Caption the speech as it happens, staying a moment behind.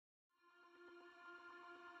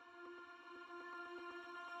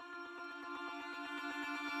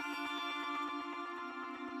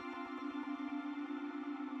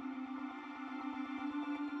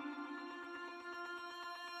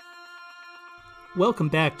Welcome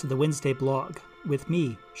back to the Wednesday blog with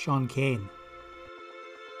me, Sean Kane.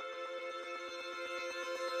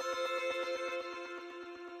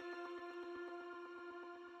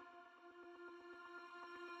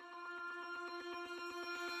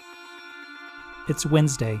 It's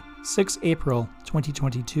Wednesday, 6 April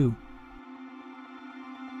 2022.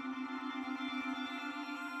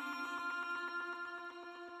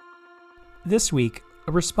 This week,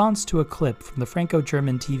 a response to a clip from the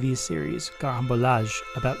Franco-German TV series Carambolage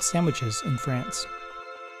about sandwiches in France.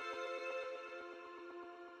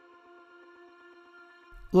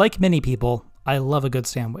 Like many people, I love a good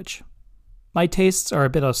sandwich. My tastes are a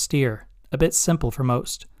bit austere, a bit simple for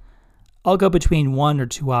most. I'll go between one or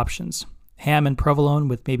two options: ham and provolone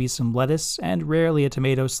with maybe some lettuce and rarely a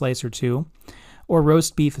tomato slice or two, or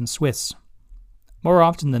roast beef and Swiss. More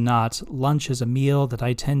often than not, lunch is a meal that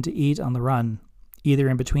I tend to eat on the run, either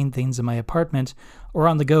in between things in my apartment or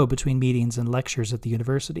on the go between meetings and lectures at the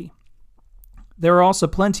university. There are also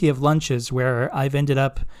plenty of lunches where I've ended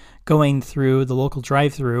up going through the local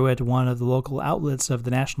drive-thru at one of the local outlets of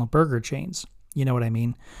the national burger chains, you know what I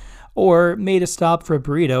mean, or made a stop for a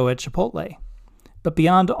burrito at Chipotle. But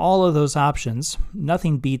beyond all of those options,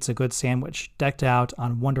 nothing beats a good sandwich decked out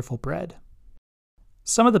on wonderful bread.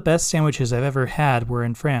 Some of the best sandwiches I've ever had were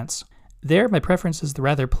in France. There, my preference is the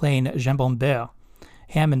rather plain jambon beurre,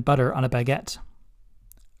 ham and butter on a baguette.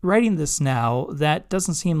 Writing this now, that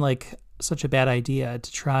doesn't seem like such a bad idea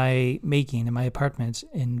to try making in my apartment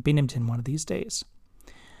in Binghamton one of these days.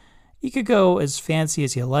 You could go as fancy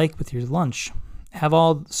as you like with your lunch, have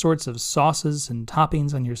all sorts of sauces and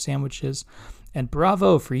toppings on your sandwiches, and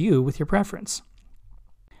bravo for you with your preference.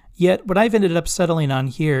 Yet, what I've ended up settling on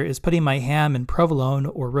here is putting my ham and provolone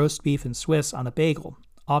or roast beef and Swiss on a bagel,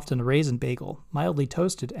 often a raisin bagel, mildly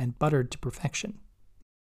toasted and buttered to perfection.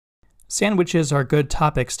 Sandwiches are good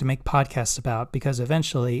topics to make podcasts about because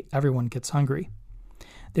eventually everyone gets hungry.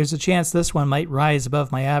 There's a chance this one might rise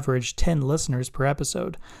above my average 10 listeners per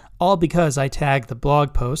episode, all because I tag the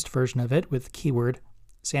blog post version of it with keyword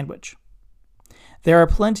sandwich. There are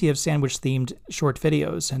plenty of sandwich-themed short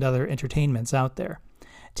videos and other entertainments out there.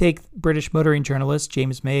 Take British motoring journalist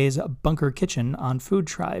James May's Bunker Kitchen on Food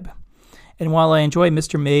Tribe. And while I enjoy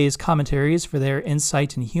Mr. May's commentaries for their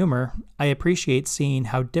insight and humor, I appreciate seeing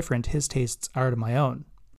how different his tastes are to my own.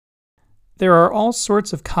 There are all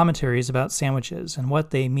sorts of commentaries about sandwiches and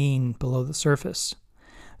what they mean below the surface.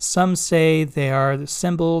 Some say they are the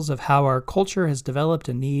symbols of how our culture has developed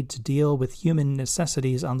a need to deal with human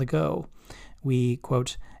necessities on the go. We,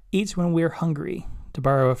 quote, eat when we're hungry, to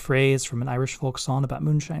borrow a phrase from an Irish folk song about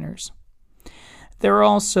moonshiners. There are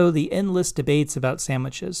also the endless debates about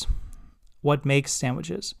sandwiches. What makes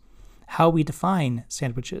sandwiches? How we define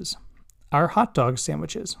sandwiches? Are hot dogs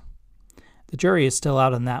sandwiches? The jury is still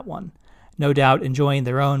out on that one, no doubt enjoying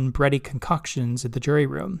their own bready concoctions at the jury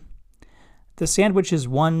room. The sandwich is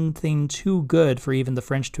one thing too good for even the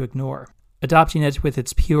French to ignore, adopting it with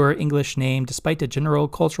its pure English name despite a general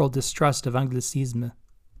cultural distrust of anglicisme.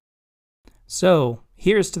 So,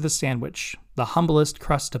 here's to the sandwich, the humblest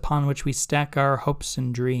crust upon which we stack our hopes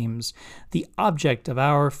and dreams, the object of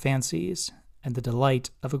our fancies, and the delight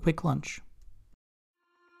of a quick lunch.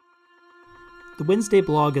 The Wednesday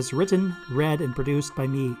blog is written, read, and produced by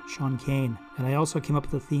me, Sean Kane, and I also came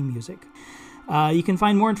up with the theme music. You can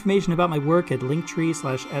find more information about my work at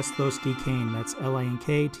linktree/slosdkane. That's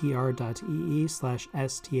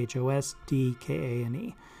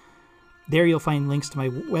linktr.ee/sthosdkane. There you'll find links to my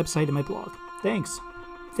website and my blog. Thanks.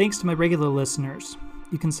 Thanks to my regular listeners.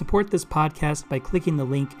 You can support this podcast by clicking the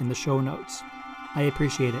link in the show notes. I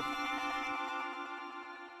appreciate it.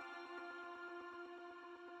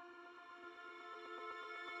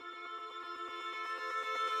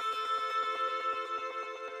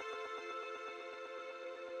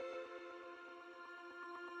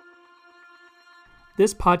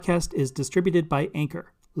 This podcast is distributed by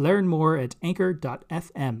Anchor. Learn more at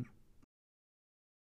anchor.fm.